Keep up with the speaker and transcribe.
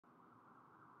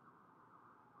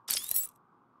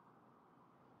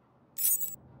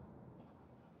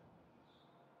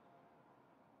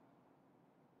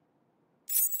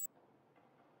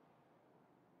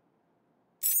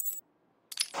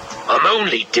I'm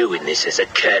only doing this as a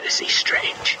courtesy,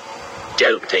 Strange.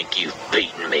 Don't think you've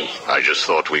beaten me. I just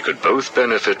thought we could both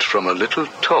benefit from a little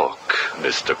talk,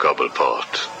 Mr.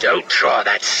 Cobblepot. Don't try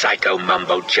that psycho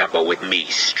mumbo-jumbo with me,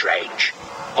 Strange.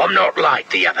 I'm not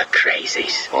like the other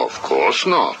crazies. Of course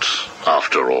not.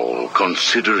 After all,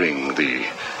 considering the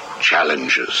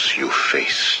challenges you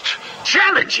faced.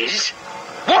 Challenges?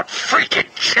 What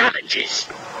freaking challenges?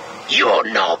 You're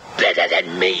no better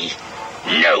than me.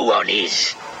 No one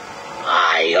is.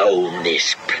 I own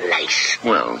this place.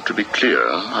 Well, to be clear,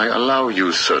 I allow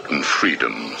you certain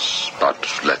freedoms, but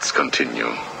let's continue.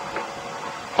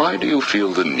 Why do you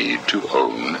feel the need to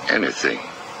own anything?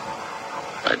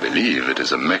 I believe it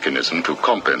is a mechanism to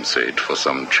compensate for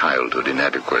some childhood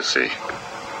inadequacy.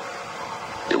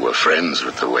 You were friends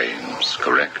with the Waynes,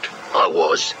 correct? I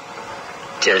was.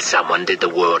 Till someone did the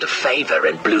world a favor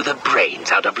and blew the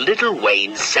brains out of little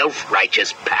Wayne's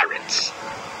self-righteous parents.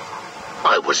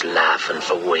 I was laughing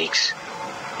for weeks.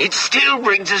 It still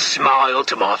brings a smile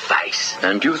to my face.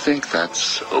 And you think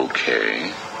that's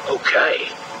okay? Okay?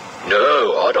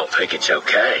 No, I don't think it's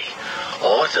okay.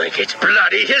 I think it's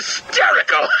bloody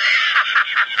hysterical.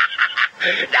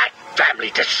 That family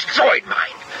destroyed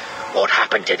mine. What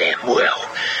happened to them? Well,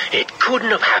 it couldn't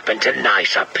have happened to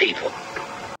nicer people.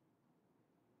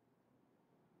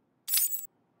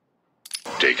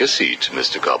 Take a seat,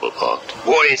 Mr. Cobblepot.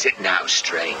 What is it now,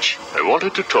 Strange? I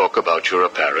wanted to talk about your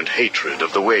apparent hatred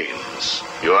of the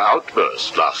Waynes. Your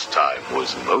outburst last time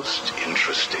was most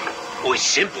interesting. Oh, it's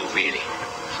simple, really.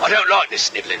 I don't like the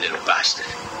snivelling little bastard.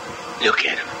 Look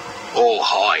at him, all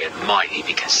high and mighty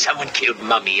because someone killed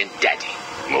Mummy and Daddy.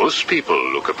 Most people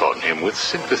look upon him with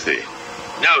sympathy.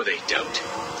 No, they don't.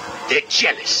 They're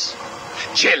jealous.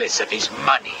 Jealous of his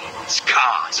money, his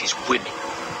cars, his women.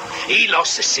 He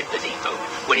lost the sympathy vote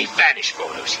when he vanished for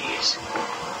all those years.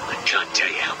 I can't tell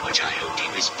you how much I hoped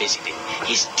he was visiting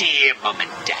his dear Mum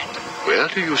and Dad. Where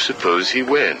do you suppose he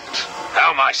went?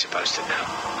 How am I supposed to know?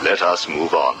 Let us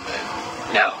move on,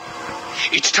 then. No.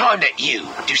 It's time that you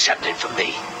do something for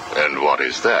me. And what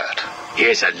is that?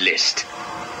 Here's a list.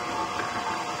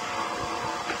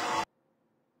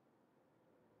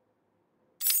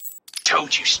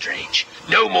 Told you, Strange.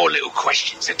 No more little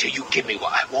questions until you give me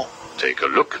what I want. Take a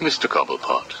look, Mr.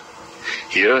 Cobblepot.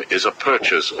 Here is a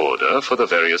purchase order for the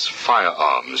various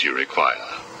firearms you require.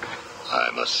 I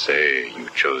must say, you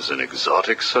chose an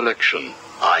exotic selection.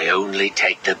 I only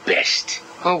take the best.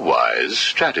 A wise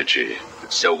strategy.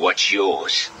 So what's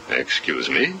yours? Excuse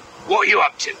me? What are you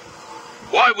up to?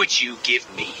 Why would you give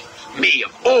me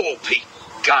of all people,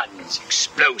 guns,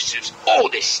 explosives, all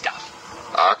this stuff?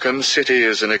 Arkham City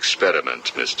is an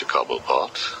experiment, Mr.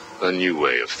 Cobblepot. A new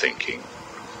way of thinking.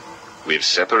 We've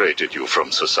separated you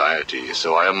from society,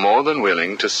 so I am more than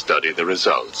willing to study the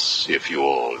results if you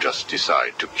all just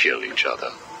decide to kill each other.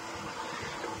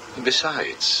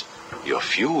 Besides, your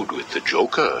feud with the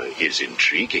Joker is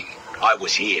intriguing. I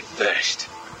was here first.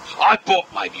 I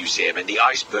bought my museum in the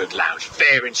Iceberg Lounge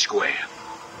fair and square.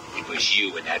 It was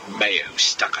you and that Mayo who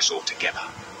stuck us all together.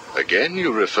 Again,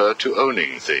 you refer to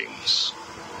owning things.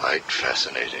 Quite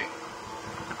fascinating.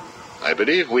 I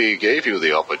believe we gave you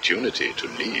the opportunity to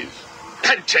leave.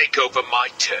 And take over my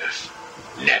turf.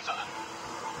 Never.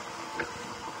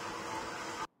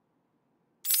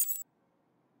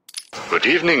 Good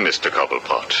evening, Mr.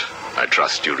 Cobblepot. I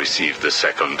trust you received the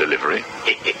second delivery.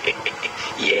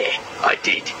 Yeah, I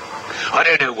did. I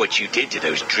don't know what you did to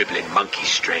those dribbling monkeys,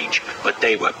 Strange, but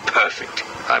they were perfect.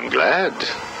 I'm glad.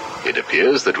 It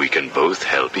appears that we can both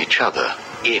help each other.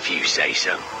 If you say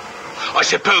so. I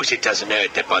suppose it doesn't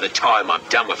hurt that by the time I'm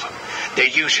done with them, they're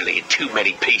usually in too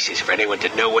many pieces for anyone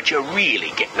to know what you're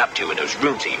really getting up to in those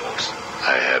rooms of yours.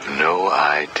 I have no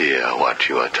idea what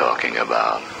you are talking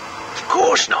about. Of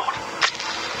course not.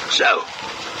 So,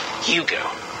 Hugo.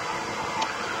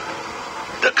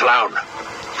 The clown.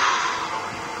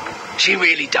 She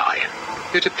really dying?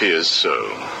 It appears so.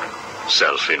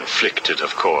 Self-inflicted,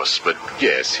 of course, but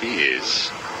yes, he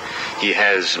is. He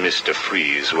has Mr.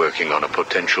 Freeze working on a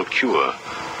potential cure,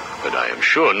 but I am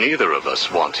sure neither of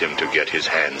us want him to get his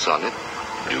hands on it,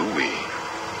 do we?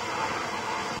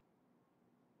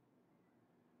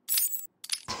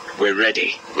 We're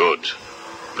ready. Good.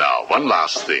 Now, one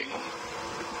last thing.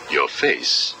 Your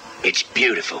face. It's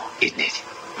beautiful, isn't it?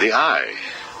 The eye.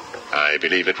 I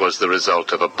believe it was the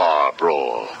result of a bar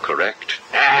brawl, correct?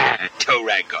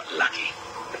 Torag got lucky.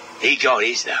 He got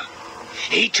his, though.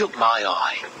 He took my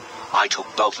eye. I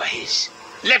took both of his.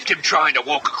 Left him trying to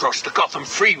walk across the Gotham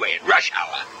freeway at rush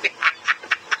hour.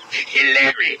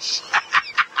 Hilarious.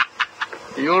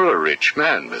 You're a rich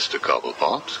man, Mr.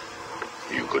 Cobblepot.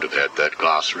 You could have had that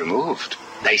glass removed.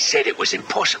 They said it was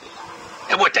impossible.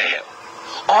 And what the hell?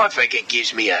 I think it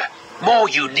gives me a more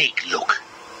unique look.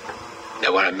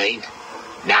 Know what I mean?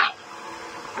 Now,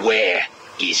 where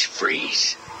is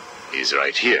Freeze? He's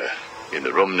right here, in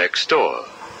the room next door.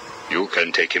 You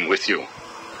can take him with you.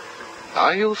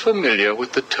 Are you familiar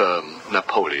with the term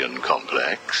Napoleon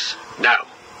complex? No.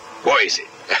 What is it?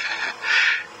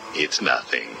 It's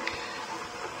nothing.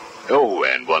 Oh,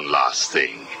 and one last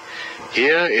thing.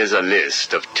 Here is a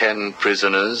list of 10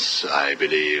 prisoners I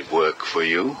believe work for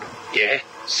you. Yeah?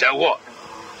 So what?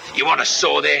 You want to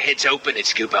saw their heads open and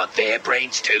scoop out their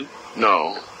brains too?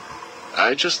 No.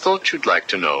 I just thought you'd like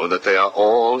to know that they are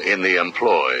all in the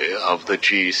employ of the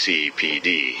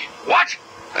GCPD. What?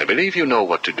 I believe you know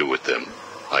what to do with them.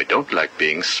 I don't like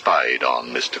being spied on,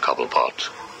 Mr. Cobblepot.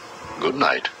 Good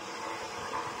night.